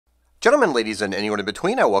Gentlemen, ladies, and anyone in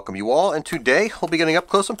between, I welcome you all, and today we'll be getting up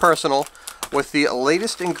close and personal with the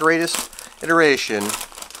latest and greatest iteration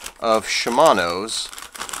of Shimano's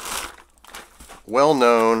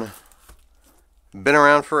well-known, been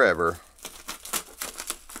around forever,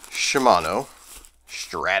 Shimano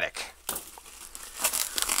Stradic.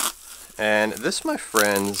 And this, my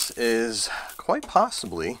friends, is quite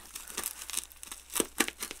possibly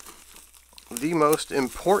the most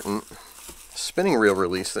important spinning reel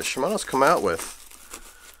release that Shimano's come out with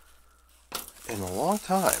in a long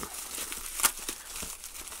time.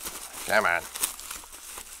 Come on.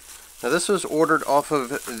 Now this was ordered off of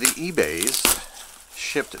the eBays,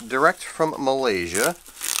 shipped direct from Malaysia.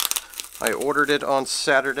 I ordered it on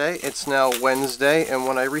Saturday. It's now Wednesday, and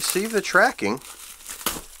when I received the tracking,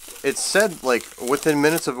 it said like within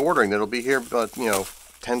minutes of ordering that it'll be here about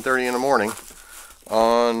 10:30 in the morning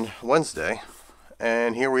on Wednesday,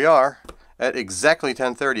 and here we are at exactly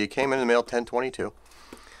 10:30. It came in the mail 10:22,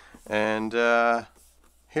 and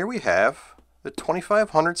here we have the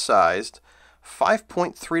 2500 sized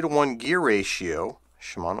 5.3 to 1 gear ratio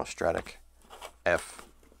Shimano Stradic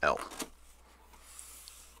FL.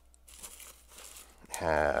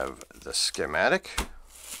 Have the schematic,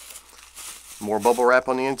 more bubble wrap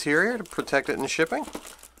on the interior to protect it in shipping.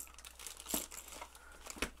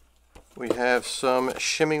 We have some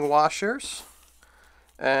shimming washers,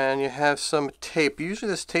 and you have some tape. Usually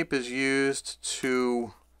this tape is used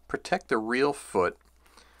to protect the reel foot,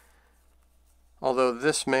 although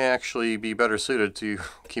this may actually be better suited to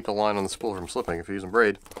keep the line on the spool from slipping if you're using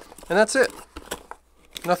braid. And that's it.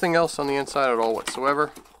 Nothing else on the inside at all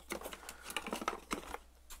whatsoever.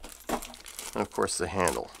 And of course the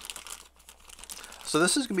handle. So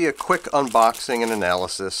this is going to be a quick unboxing and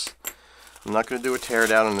analysis. I'm not going to do a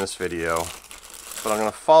teardown in this video, but I'm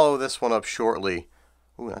going to follow this one up shortly.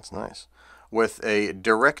 Ooh, that's nice. With a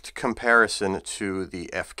direct comparison to the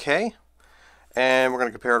FK, and we're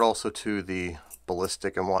going to compare it also to the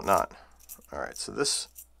Ballistic and whatnot. Alright, so this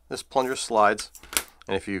plunger slides,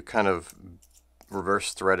 and if you kind of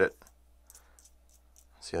reverse thread it,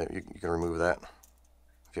 see how you can remove that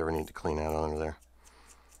if you ever need to clean out under there.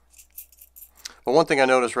 But one thing I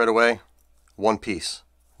noticed right away, one piece.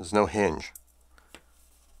 There's no hinge.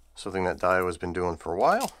 Something that Dio has been doing for a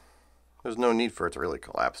while. There's no need for it to really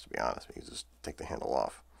collapse, to be honest. You can just take the handle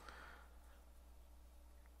off.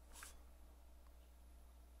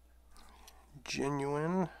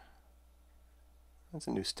 Genuine. That's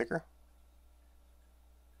a new sticker.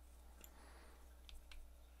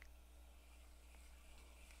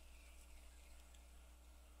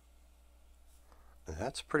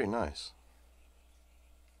 That's pretty nice.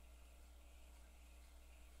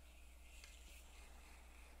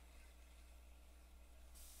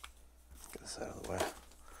 Get this out of the way.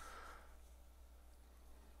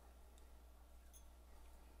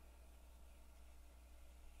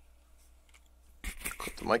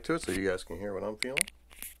 Clip the mic to it so you guys can hear what I'm feeling.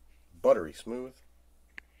 Buttery smooth.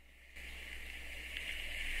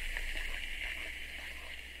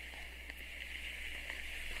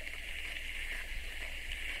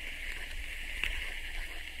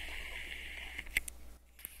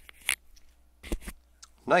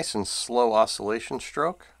 Nice and slow oscillation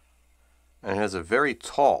stroke, and it has a very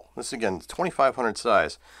tall, this again, 2500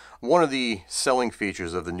 size. One of the selling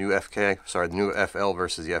features of the new FK, sorry, the new FL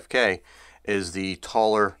versus the FK, is the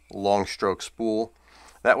taller long stroke spool.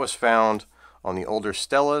 That was found on the older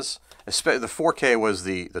Stellas. The 4K was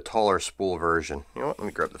the taller spool version. You know what, let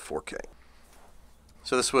me grab the 4K.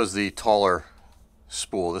 So this was the taller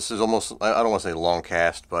spool. This is almost, I don't want to say long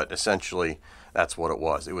cast, but essentially that's what it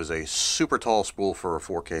was. It was a super tall spool for a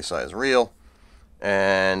 4K size reel,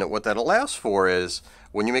 and what that allows for is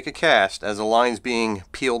when you make a cast, as the line's being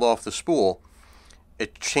peeled off the spool,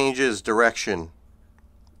 it changes direction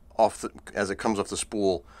as it comes off the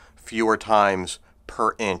spool fewer times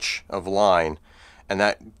per inch of line, and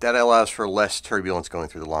that allows for less turbulence going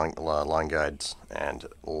through the line guides and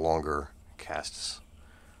longer casts.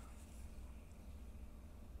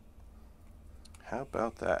 How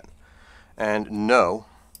about that? And no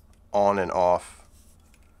on and off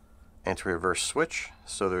anti-reverse switch,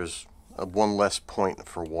 so there's one less point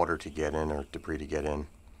for water to get in or debris to get in.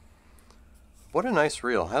 What a nice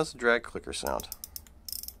reel. How's the drag clicker sound?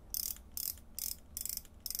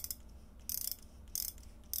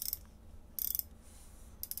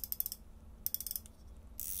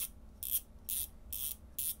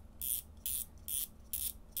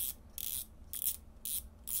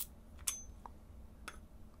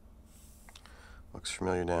 Looks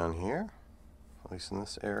familiar down here, at least in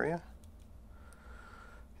this area.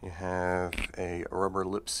 You have a rubber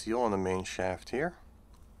lip seal on the main shaft here.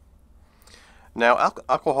 Now,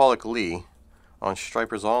 Alcoholic Lee on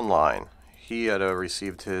Stripers Online, he had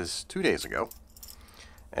received his 2 days ago,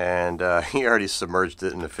 and he already submerged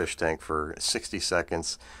it in the fish tank for 60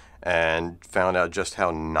 seconds and found out just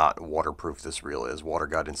how not waterproof this reel is. Water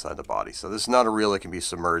got inside the body. So this is not a reel that can be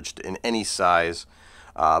submerged in any size,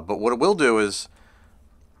 but what it will do is,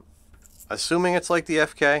 assuming it's like the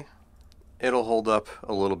FK, it'll hold up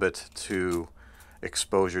a little bit to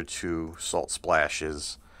exposure to salt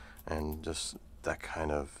splashes and just that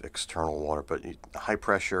kind of external water, but high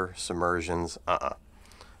pressure submersions,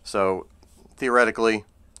 So theoretically,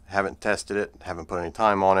 haven't tested it, haven't put any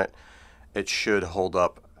time on it, it should hold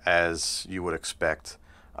up as you would expect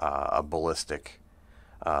a Ballistic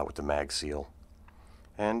with the mag seal.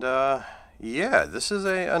 And yeah, this is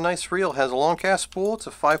a nice reel. It has a long cast spool. It's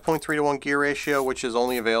a 5.3-to-1 gear ratio, which is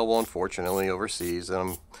only available, unfortunately, overseas.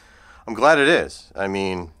 And I'm glad it is. I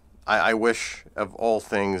mean, I wish, of all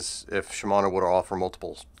things, if Shimano would offer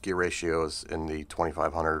multiple gear ratios in the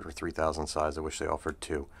 2500 or 3000 size. I wish they offered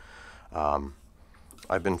two.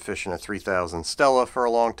 I've been fishing a 3000 Stella for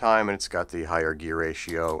a long time, and it's got the higher gear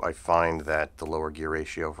ratio. I find that the lower gear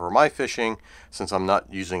ratio for my fishing, since I'm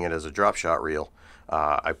not using it as a drop shot reel,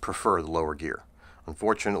 I prefer the lower gear.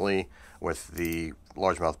 Unfortunately, with the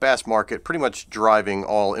largemouth bass market pretty much driving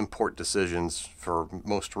all import decisions for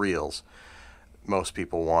most reels, most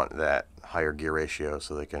people want that higher gear ratio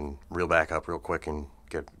so they can reel back up real quick and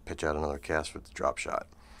pitch out another cast with the drop shot.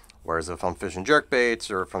 Whereas if I'm fishing jerkbaits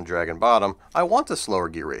or if I'm dragging bottom, I want the slower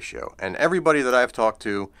gear ratio. And everybody that I've talked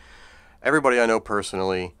to, everybody I know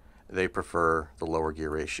personally, they prefer the lower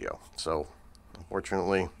gear ratio. So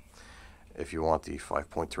unfortunately, if you want the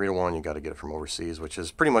 5.3-to-1, you got to get it from overseas, which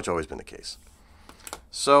has pretty much always been the case.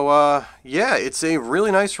 So yeah, it's a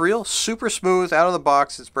really nice reel, super smooth out of the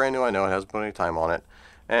box. It's brand new, I know, it hasn't put any time on it.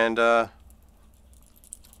 And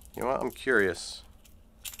you know what, I'm curious.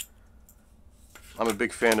 I'm a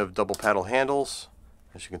big fan of double paddle handles,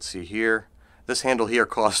 as you can see here. This handle here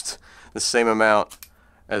costs the same amount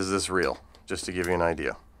as this reel, just to give you an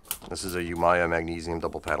idea. This is a Umaya magnesium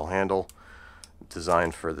double paddle handle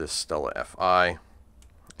designed for this Stella FI,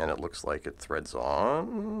 and it looks like it threads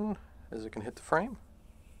on as it can hit the frame.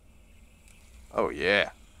 Oh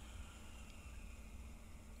yeah.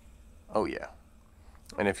 Oh yeah.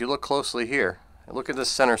 And if you look closely here, look at this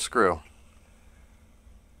center screw.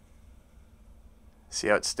 See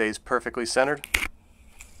how it stays perfectly centered?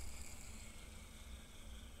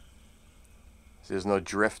 There's no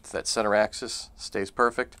drift. That center axis stays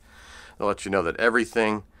perfect. They'll let you know that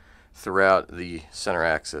everything throughout the center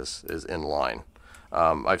axis is in line.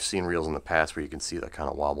 I've seen reels in the past where you can see that kind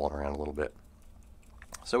of wobbling around a little bit.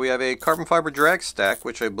 So we have a carbon fiber drag stack,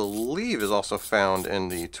 which I believe is also found in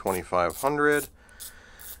the 2500.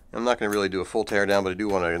 I'm not going to really do a full tear down, but I do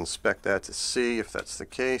want to inspect that to see if that's the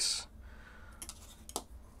case.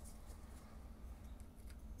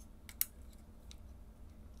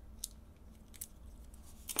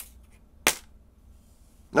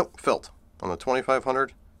 Nope, felt. On the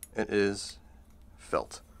 2500, it is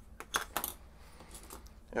felt.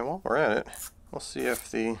 And while we're at it, we'll see if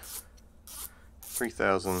the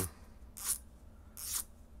 3000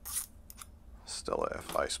 Stella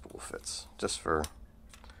FI spool fits, just for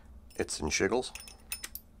its and shiggles.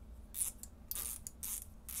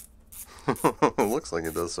 It looks like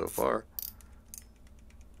it does so far.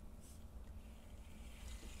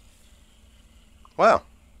 Wow,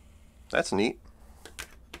 that's neat.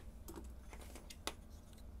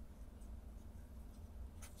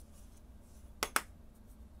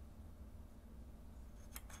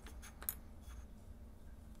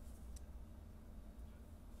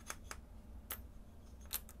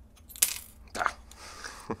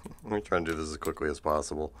 Let me try and do this as quickly as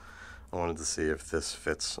possible. I wanted to see if this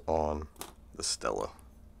fits on the Stella.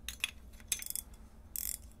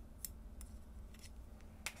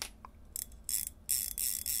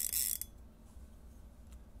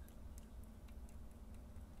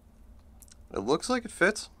 It looks like it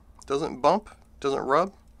fits. Doesn't bump, doesn't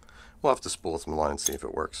rub. We'll have to spool some line and see if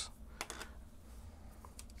it works.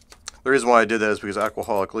 The reason why I did that is because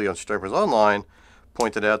Alcoholic Lee on Stripers Online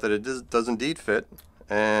pointed out that it does indeed fit.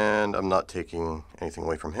 And I'm not taking anything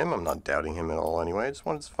away from him. I'm not doubting him at all anyway. I just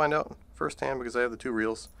wanted to find out firsthand because I have the two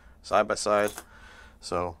reels side by side.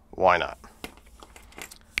 So why not?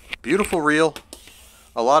 Beautiful reel.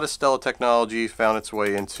 A lot of Stella technology found its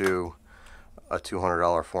way into a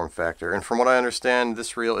 $200 form factor. And from what I understand,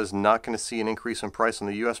 this reel is not going to see an increase in price on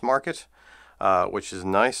the US market, which is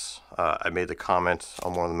nice. I made the comment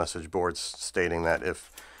on one of the message boards stating that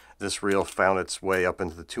if this reel found its way up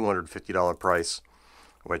into the $250 price,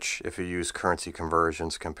 which if you use currency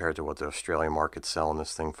conversions compared to what the Australian market's selling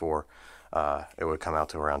this thing for, it would come out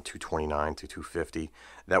to around 229 to 250.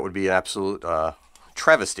 That would be an absolute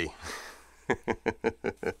travesty.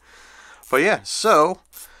 But yeah, so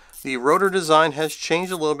the rotor design has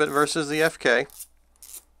changed a little bit versus the FK.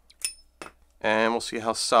 And we'll see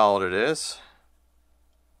how solid it is.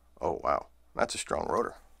 Oh wow, that's a strong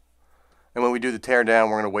rotor. And when we do the tear down,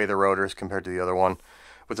 we're going to weigh the rotors compared to the other one.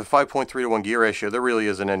 With the 5.3 to 1 gear ratio, there really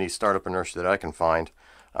isn't any startup inertia that I can find,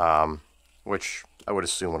 which I would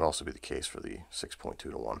assume would also be the case for the 6.2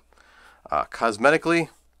 to 1. Cosmetically,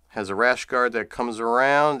 has a rash guard that comes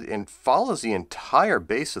around and follows the entire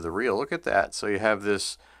base of the reel. Look at that. So you have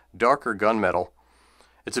this darker gunmetal.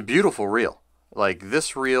 It's a beautiful reel. Like,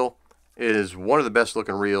 this reel is one of the best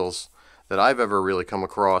looking reels that I've ever really come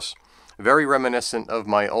across. Very reminiscent of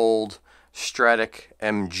my old Stradic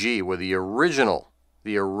MG with the original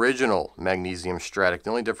magnesium Stradic. The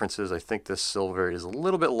only difference is I think this silver is a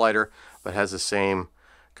little bit lighter, but has the same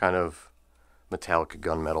kind of metallic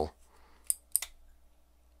gunmetal.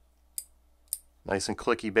 Nice and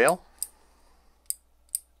clicky bail.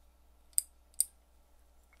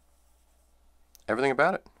 Everything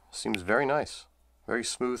about it seems very nice. Very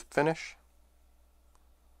smooth finish.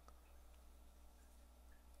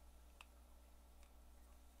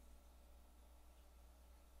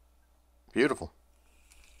 Beautiful.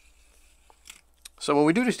 So when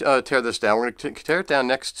we do tear this down, we're going to tear it down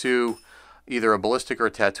next to either a Ballistic or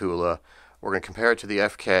a Tatula. We're going to compare it to the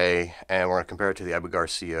FK, and we're going to compare it to the Abu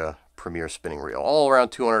Garcia Premier spinning reel. All around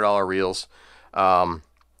 $200 reels.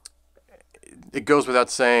 It goes without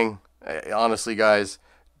saying, honestly, guys,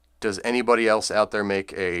 does anybody else out there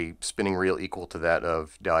make a spinning reel equal to that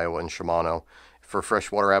of Daiwa and Shimano for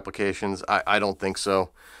freshwater applications? I don't think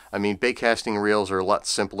so. I mean, bait casting reels are a lot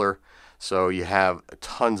simpler, so you have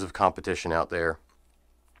tons of competition out there.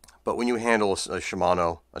 But when you handle a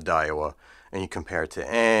Shimano, a Daiwa, and you compare it to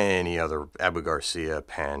any other Abu Garcia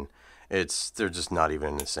pen, they're just not even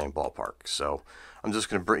in the same ballpark. So I'm just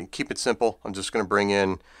going to keep it simple. I'm just going to bring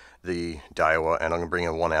in the Daiwa, and I'm going to bring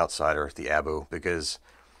in one outsider, the Abu, because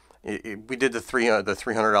we did the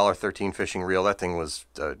 $300 13 fishing reel. That thing was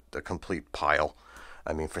a complete pile.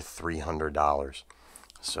 I mean, for $300.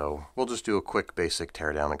 So we'll just do a quick basic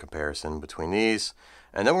teardown and comparison between these,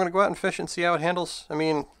 and then we're going to go out and fish and see how it handles. I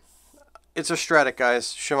mean, it's a Stradic,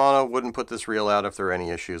 guys. Shimano wouldn't put this reel out if there are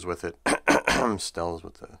any issues with it. Stella's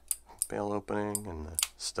with the bail opening, and the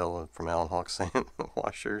Stella from Alan Hawk saying the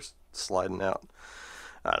washer's sliding out.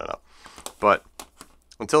 I don't know. But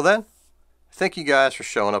until then, thank you guys for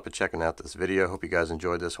showing up and checking out this video. Hope you guys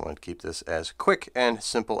enjoyed this. I wanted to keep this as quick and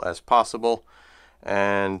simple as possible.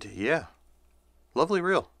 And yeah, lovely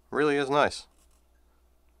reel. Really is nice.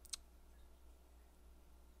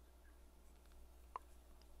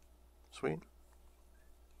 Sweet.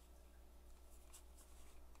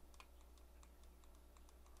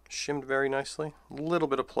 Shimmed very nicely. A little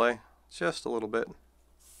bit of play. Just a little bit.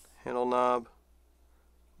 Handle knob.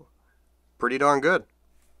 Pretty darn good.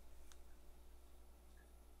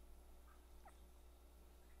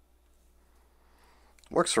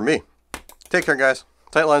 Works for me. Take care, guys.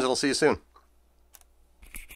 Tight lines, and I'll see you soon.